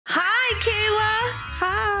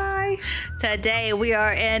Today we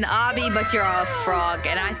are in Obby, but you're a frog,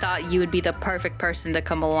 and I thought you would be the perfect person to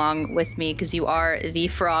come along with me because you are the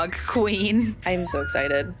frog queen. I'm so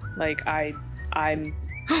excited. Like I'm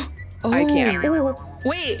I can't. Ooh.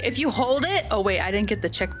 Wait, if you hold it. Oh wait, I didn't get the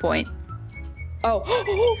checkpoint. Oh,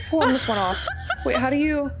 I almost went off. Wait, how do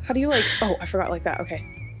you like? Oh, I forgot like that. Okay.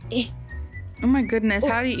 Oh my goodness,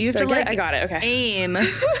 how do you have to like? I got it. Okay. Aim.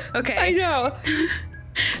 Okay. I know.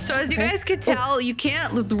 So as you guys could tell, you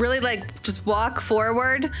can't really like just walk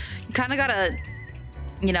forward. You kind of gotta,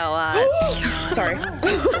 you know. Sorry.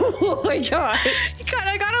 Oh my gosh. You kind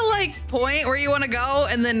of gotta like point where you want to go,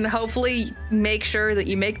 and then hopefully make sure that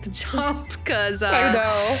you make the jump. Cause I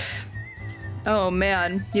know. Oh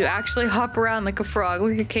man, you actually hop around like a frog.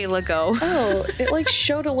 Look at Kayla go. Oh, it like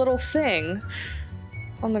showed a little thing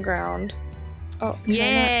on the ground. Oh yeah.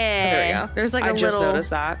 Oh, there we go. There's like I a just little. noticed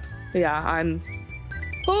that. Yeah, I'm.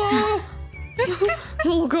 Oh,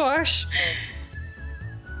 oh gosh.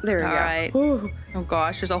 There we go. All right. Ooh. Oh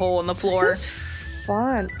gosh, there's a hole in the floor. This is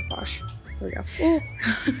fun. Oh gosh. There we go. Ooh.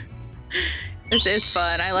 This is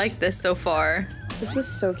fun. I like this so far. This is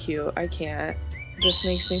so cute. I can't. This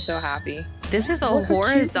makes me so happy. This is a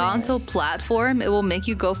horizontal platform. It will make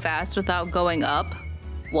you go fast without going up.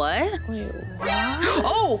 What? Wait, what?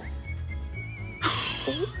 Oh!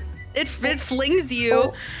 It flings you.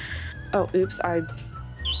 Oh, oh oops.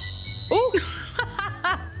 Oh.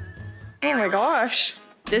 Oh my gosh.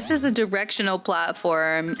 This is a directional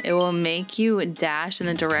platform. It will make you dash in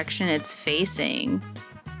the direction it's facing.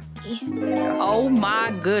 Oh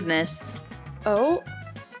my goodness. Oh.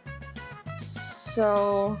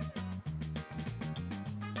 So.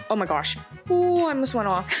 Oh my gosh. Ooh, I almost went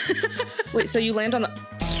off. Wait, so you land on the.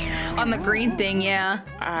 On the green thing, yeah.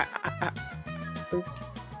 Oops.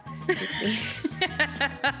 Oopsie.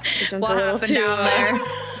 What happened down there?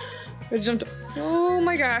 I jumped. Oh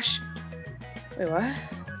my gosh. Wait, what?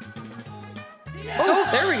 Oh,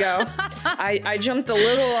 there we go. I jumped a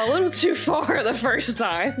little too far the first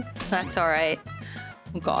time. That's all right.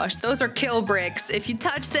 Oh gosh, those are kill bricks. If you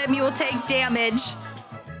touch them, you will take damage.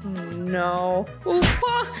 No. Ooh.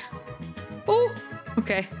 Oh. Ooh.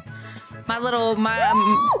 Okay. My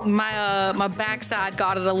backside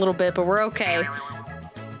got it a little bit, but we're okay.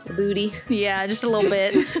 The booty. Yeah, just a little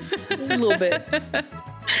bit. Just a little bit.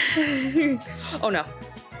 Oh no.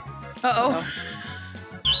 Uh-oh.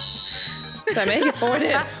 Did I make it? Oh, I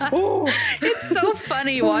did. Ooh. It's so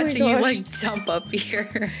funny watching you like jump up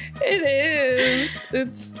here. It is.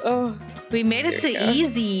 It's We made it to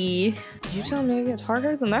easy. You tell me it gets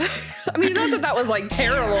harder than that? I mean, not that that was like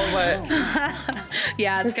terrible, but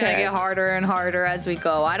yeah, it's gonna get harder and harder as we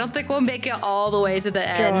go. I don't think we'll make it all the way to the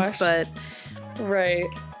end, but right.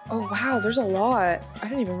 Oh wow, there's a lot. I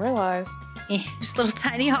didn't even realize. Just little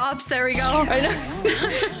tiny hops. There we go.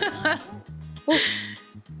 I know.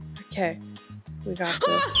 Okay, we got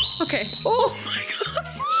this. Okay. Oh my gosh.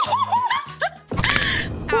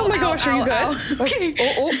 Oh my gosh, are you good? Ow. Okay.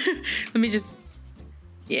 Oh. Let me just.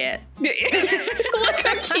 Yeah. Look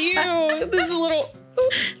how cute. This little.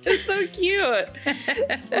 It's so cute.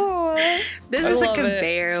 Oh, this is a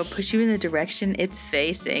conveyor. It'll push you in the direction it's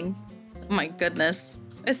facing. Oh my goodness.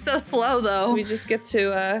 It's so slow though. So we just get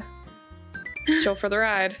to chill for the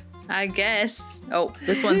ride. I guess. Oh,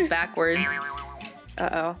 this one's backwards.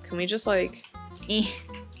 Uh-oh. Can we just like...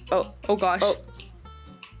 Oh. Oh gosh. Oh.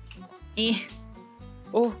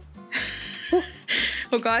 Oh.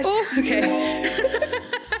 Oh gosh. Oh. Okay.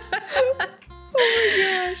 Oh my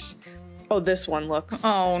gosh. Oh, this one looks...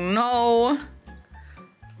 Oh no.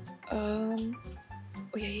 Oh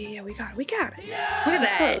yeah. We got it. Look at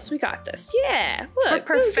that. Close. We got this. Yeah. Look.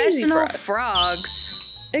 We're professional frogs.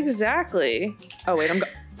 Exactly. Oh wait, I'm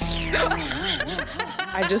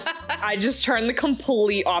I just turned the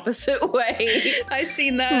complete opposite way. I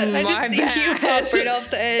seen that. I just seen you hop right off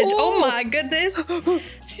the edge. Ooh. Oh my goodness.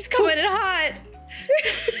 She's coming in hot.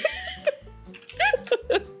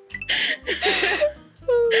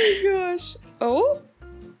 Oh my gosh. Oh?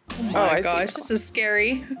 Oh my gosh, this is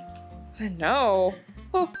scary. I know.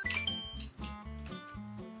 Oh.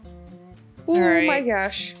 Oh right. My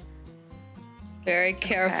gosh. Very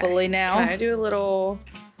carefully now. Can I do a little...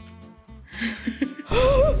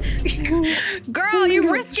 Girl,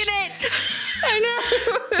 you're risking it. I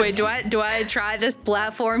know. Wait, do I try this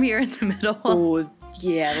platform here in the middle? Oh,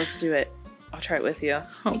 yeah, let's do it. I'll try it with you.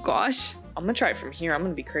 Oh gosh. I'm gonna try it from here. I'm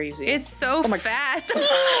gonna be crazy. It's so fast.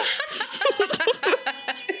 I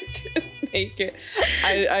didn't make it.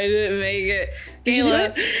 I didn't make it.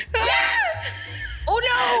 Kayla. Oh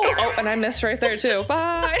no! Oh, and I missed right there too.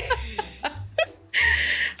 Bye.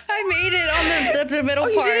 I made it on the middle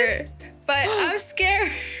part, but I'm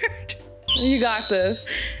scared. You got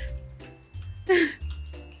this.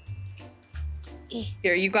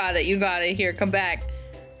 Here, you got it. You got it. Here, come back.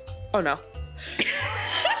 Oh no.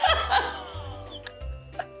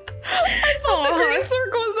 I thought The green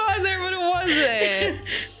circle was on there, but it wasn't.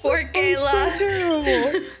 Poor Kayla. So terrible.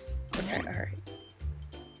 Okay, alright.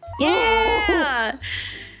 Yeah.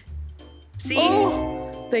 See?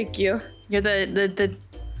 Oh, thank you. You're the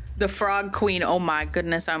frog queen. Oh my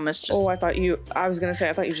goodness, I almost just... Oh, I thought you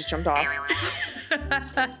just jumped off.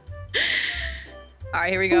 All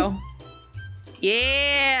right, here we go.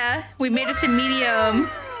 Yeah, we made it to medium.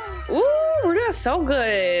 Ooh, we're doing so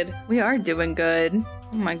good. We are doing good.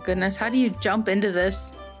 Oh my goodness, how do you jump into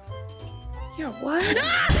this? Yeah, what?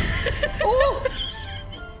 Oh!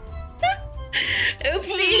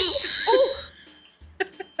 Oopsies. Oh.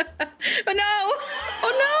 Oh no!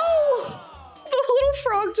 Oh no! The little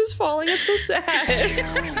frog just falling. It's so sad.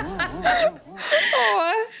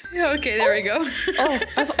 Oh. Okay, there we go.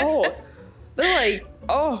 Oh, they're like,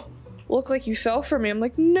 oh, look like you fell for me. I'm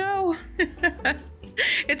like, no.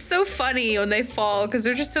 It's so funny when they fall because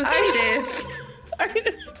they're just so stiff.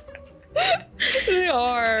 They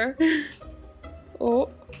are. Oh,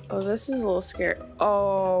 this is a little scary.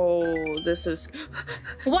 Oh, this is.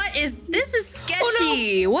 What is this? Is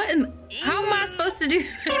sketchy. Oh, no. What? How am I supposed to do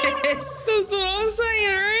this? That's what I'm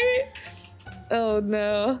saying, right? Oh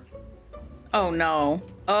no. Oh no.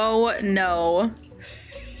 Oh no.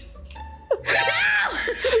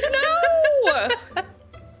 No!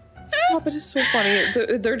 Stop! It is so funny.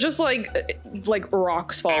 They're just like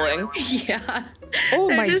rocks falling. Yeah. Oh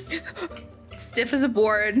They're my! Just stiff as a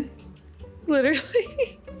board.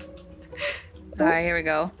 Literally. All right, here we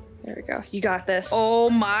go. There we go. You got this. Oh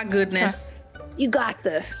my goodness. You got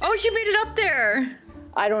this. Oh, you made it up there.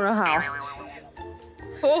 I don't know how.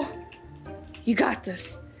 Oh. You got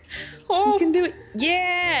this. Oh. You can do it.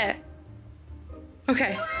 Yeah.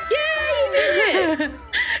 Okay. Yeah, you did it.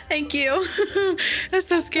 Thank you. That's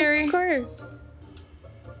so scary. Of course.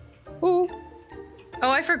 Oh. Oh,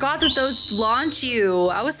 I forgot that those launch you.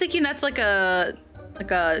 I was thinking that's like a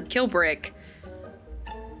kill brick.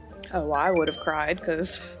 Oh, I would have cried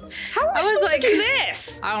because how am I was supposed like, to do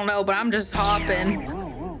this? I don't know, but I'm just hopping.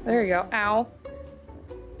 There you go. Ow.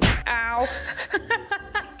 Ow.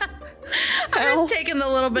 I'm just taking the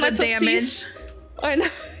little bit of damage. I know.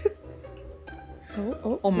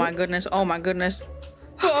 Oh my goodness. Oh my goodness.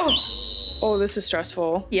 Oh, this is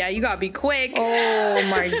stressful. Yeah, you gotta be quick. Oh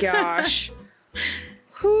my gosh.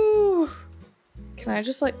 Whew. Can I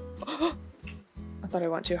just like... I thought I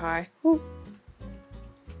went too high. Whew.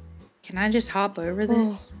 Can I just hop over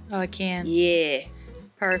this? Oh, I can. Yeah.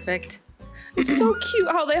 Perfect. It's so cute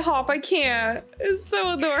how they hop. I can't. It's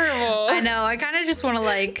so adorable. I know. I kind of just want to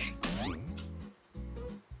like...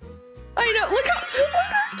 I know. Look how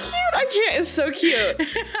cute. I can't. It's so cute.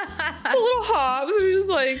 The little hops are just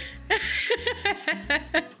like...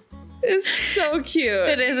 It's so cute.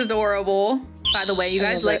 It is adorable. By the way, you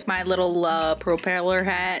guys like my little propeller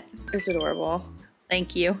hat? It's adorable.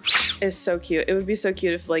 Thank you. It's so cute. It would be so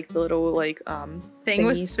cute if like the little like thing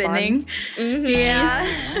was spinning. Mm-hmm. Yeah.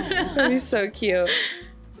 That'd be so cute.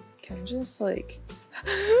 Can I just like...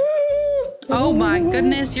 Oh my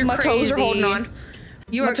goodness, you're my crazy. My toes are holding on.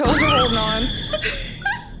 My toes are holding on.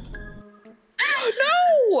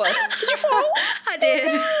 No! Did you fall? I did.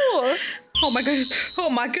 No. Oh my goodness. Oh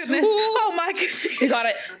my goodness. Ooh. Oh my goodness. You got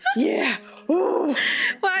it. Yeah. Ooh.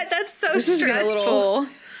 What? That's so this stressful.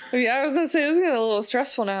 Yeah, I was gonna say this is getting a little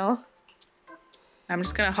stressful now. I'm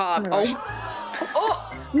just gonna hop. Oh.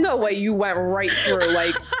 No way, you went right through,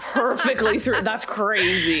 like perfectly through. That's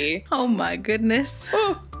crazy. Oh my goodness.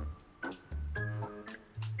 Oh.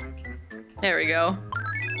 There we go.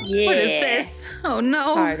 Yeah. What is this? Oh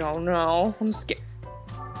no. I don't know. I'm scared.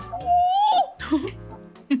 Oh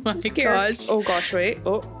my gosh. Oh gosh, wait.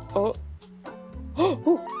 Oh.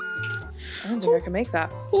 I don't think I can make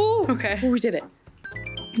that. Oh. Okay. Oh, we did it.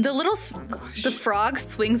 The little the frog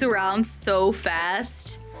swings around so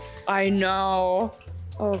fast. I know.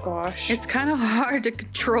 Oh gosh. It's kind of hard to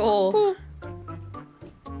control. Ooh.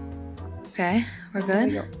 Okay, we're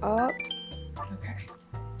good. Go up. Okay.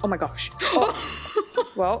 Oh my gosh. Oh.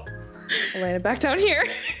 Well, I landed back down here.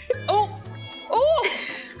 Oh.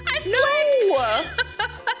 I slipped. No.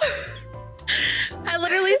 I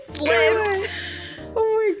literally slipped. Oh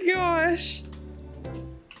my gosh.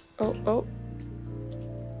 Oh.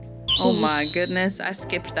 Oh my goodness, I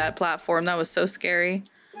skipped that platform. That was so scary.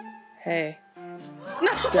 Hey. No. You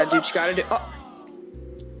gotta do what you gotta do. Oh.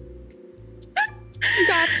 You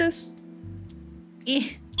got this.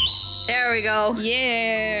 There we go.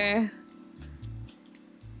 Yeah.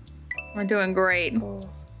 We're doing great. Oh.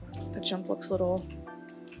 That jump looks a little...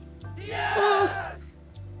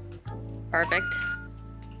 Perfect.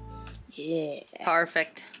 Yeah.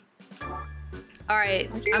 Perfect. All right,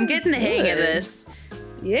 I'm getting the hang of this.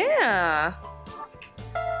 Yeah.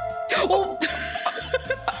 Oh.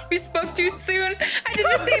 We spoke too soon. I did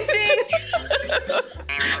the same thing.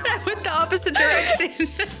 I went the opposite direction.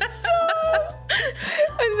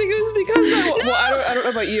 I think it was because I don't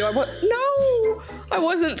know about you. I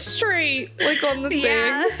wasn't straight like on the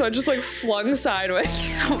thing, so I just like flung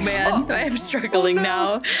sideways. Oh man, I am struggling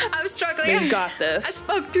now. I'm struggling. No, you got this. I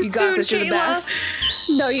spoke too you soon, got this. You're the best.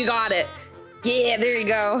 No, you got it. Yeah, there you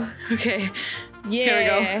go. Okay. Yeah.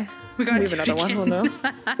 Here we go. We got another one. Oh no.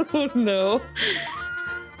 Oh no.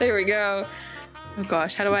 There we go. Oh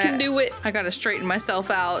gosh, how do I can do it? I gotta straighten myself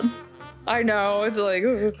out. I know. It's like.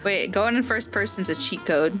 Wait, going in first person's a cheat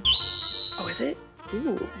code. Oh, is it?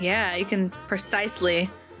 Ooh. Yeah, you can precisely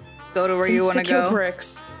go to where you want to go.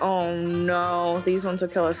 Bricks. Oh no, these ones will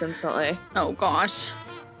kill us instantly. Oh gosh.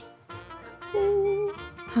 Oh,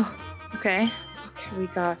 okay. Okay, we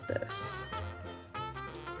got this.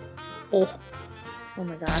 Oh. Oh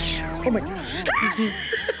my gosh. Oh my gosh.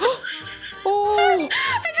 Oh!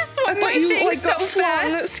 I just swung my you, thing like, so got flung.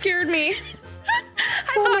 fast. That scared me.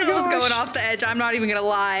 I thought it was going off the edge. I'm not even gonna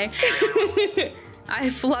lie. I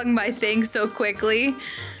flung my thing so quickly.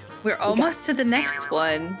 We're almost to the next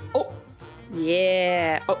one. Oh,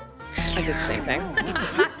 yeah. Oh, I did the same thing.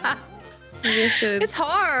 It's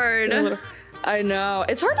hard. I know.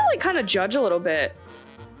 It's hard to like kind of judge a little bit.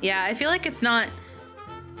 Yeah, I feel like it's not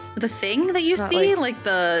the thing that you see, like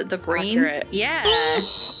the green. Accurate. Yeah.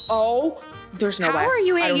 Oh, there's no way. How are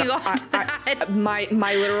you hanging on to that? My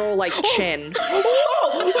literal like chin.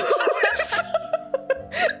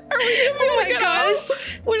 Oh my gosh.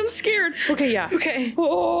 Wait, I'm scared. Okay, yeah. Okay.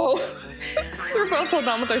 Oh. We're both holding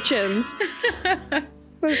on with our chins.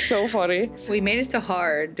 That's so funny. We made it to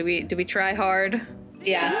hard. Do we try hard?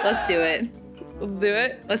 Yeah, let's do it. Let's do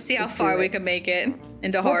it. Let's see how far we can make it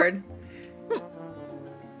into hard.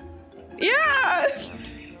 Yeah.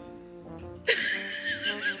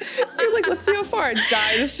 You're like, let's see how far it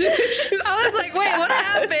dies. I was like, wait, what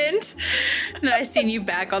happened? And then I seen you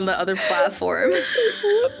back on the other platform.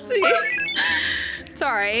 Whoopsie. It's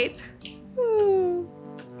all right.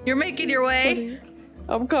 You're making your way.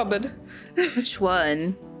 I'm coming. Which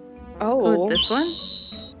one? Oh. This one?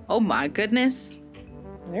 Oh my goodness.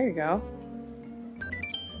 There you go.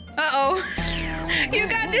 Uh-oh. You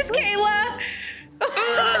got this, Kayla.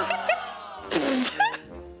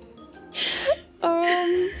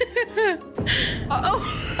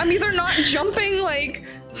 I'm either not jumping like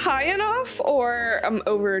high enough or I'm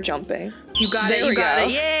over jumping. You got it. You got it.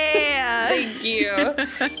 Yeah. Thank you.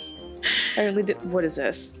 I really did. What is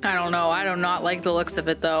this? I don't know. I do not like the looks of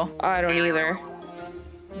it though. I don't either.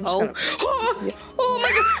 Oh. Yeah. Oh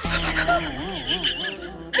my god.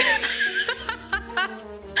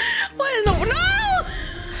 What in the no?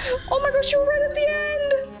 Oh my gosh, you were right at the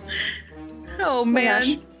end. Oh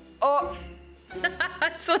man. Oh.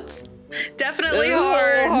 This one's definitely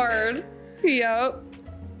hard. Hard. Yep.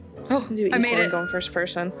 Oh, I made it. Going first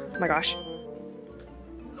person. Oh my gosh.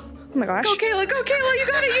 Oh my gosh. Go Kayla, go Kayla. You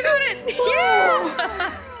got it. You got it.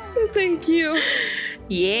 Yeah. Thank you.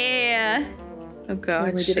 Yeah. Oh gosh. I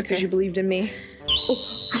only did it because you believed in me. Oh.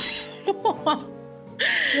 I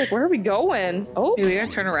was like, where are we going? Oh. Maybe we gotta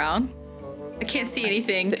turn around. I can't see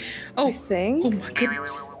anything. I think. Oh my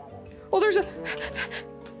goodness. Oh, there's a.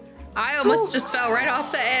 I almost just fell right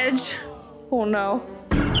off the edge. Oh no.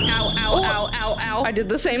 Ow, ow, ow, ow, ow. I did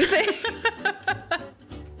the same thing.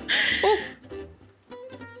 Oh.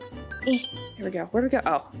 Here we go. Where'd we go?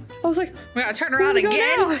 Oh. I was like, we gotta turn around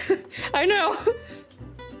again. I know.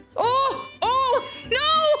 Oh, oh, no.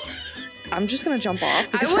 I'm just gonna jump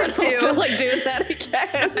off. I would too. I don't feel like doing that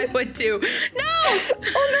again. I would too. No.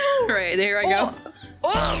 Oh no. Right, there I go.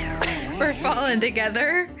 Oh. We're falling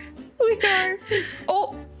together. We are.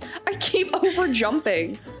 Oh, I keep over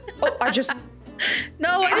jumping. Oh, I just.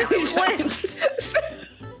 No, I just slipped.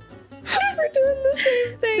 We're doing the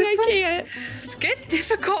same thing. I can't. It's getting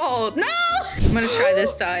difficult. No. I'm gonna try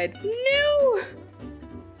this side. No.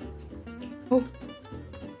 Oh.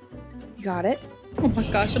 You got it. Oh my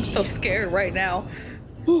gosh, I'm so scared right now.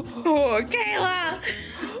 Oh, Kayla.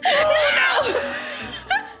 Oh no.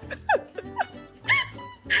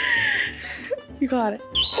 You got it.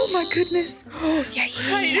 Oh my goodness. Oh, yeah.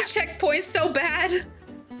 I need a checkpoint so bad.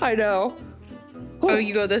 I know. Oh,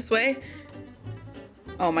 you go this way?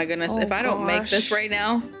 Oh my goodness. If I don't make this right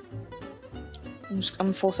now.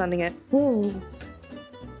 I'm full sending it. Oh.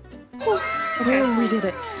 Okay, we did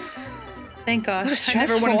it. Thank gosh. I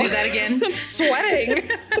never want to do that again. I'm sweating.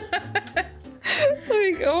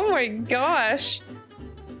 Like, oh my gosh.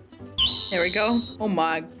 There we go. Oh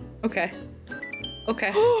my. Okay.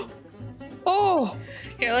 Okay. Oh.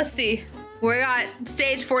 Here, let's see. We're at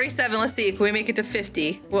stage 47. Let's see. Can we make it to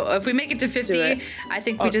 50? Well, if we make it to 50, I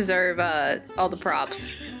think we deserve all the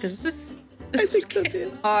props. Because this is so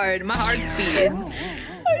too. hard. My heart's beating.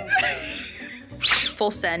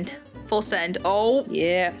 Full send. Full send. Oh.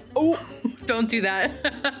 Yeah. Oh. Don't do that.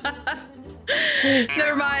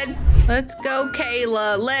 Never mind. Let's go,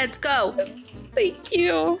 Kayla. Let's go. Thank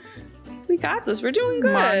you. We got this. We're doing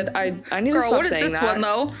good. I need to stop saying that. Girl, what is this one,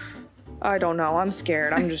 though? I don't know. I'm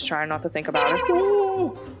scared. I'm just trying not to think about it.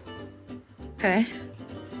 Ooh. Okay.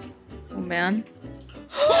 Oh, man.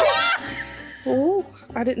 Oh,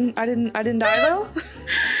 I didn't die though.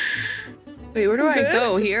 Wait, where do I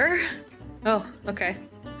go? Here? Oh, okay.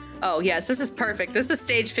 Oh, yes, this is perfect. This is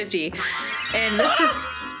stage 50. And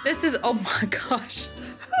this is, oh my gosh.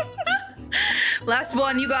 Last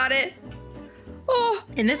one, you got it. Oh,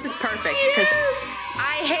 and this is perfect because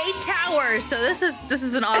I hate towers. So this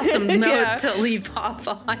is an awesome note to leave off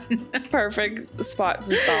on. Perfect spot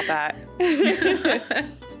to stop at.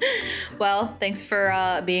 Well, thanks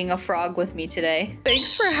for being a frog with me today.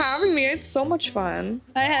 Thanks for having me. It's so much fun.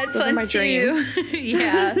 I had fun too.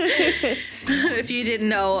 Yeah. If you didn't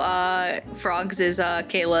know, frogs is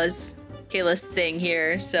Kayla's thing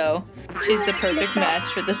here. So she's the perfect match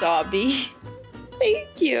for this obby.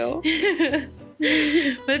 Thank you.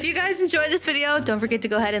 But if you guys enjoyed this video, don't forget to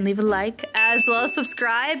go ahead and leave a like as well as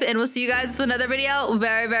subscribe, and we'll see you guys with another video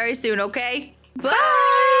very, very soon, okay?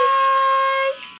 Bye!